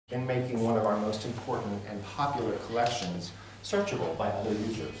in making one of our most important and popular collections searchable by other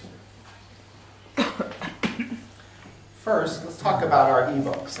users. First, let's talk about our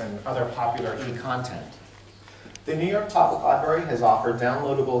ebooks and other popular e-content. The New York Public Library has offered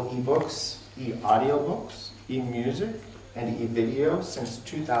downloadable ebooks, e-audiobooks, e-music, and e-video since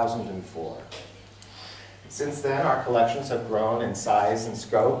 2004. Since then, our collections have grown in size and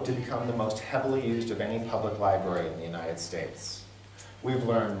scope to become the most heavily used of any public library in the United States. We've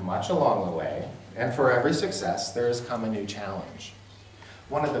learned much along the way, and for every success, there has come a new challenge.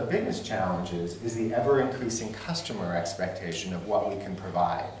 One of the biggest challenges is the ever-increasing customer expectation of what we can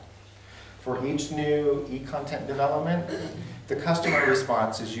provide. For each new e-content development, the customer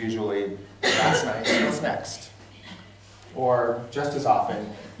response is usually, "That's nice, what's next?" Or, just as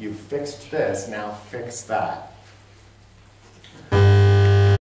often, "You fixed this, now fix that."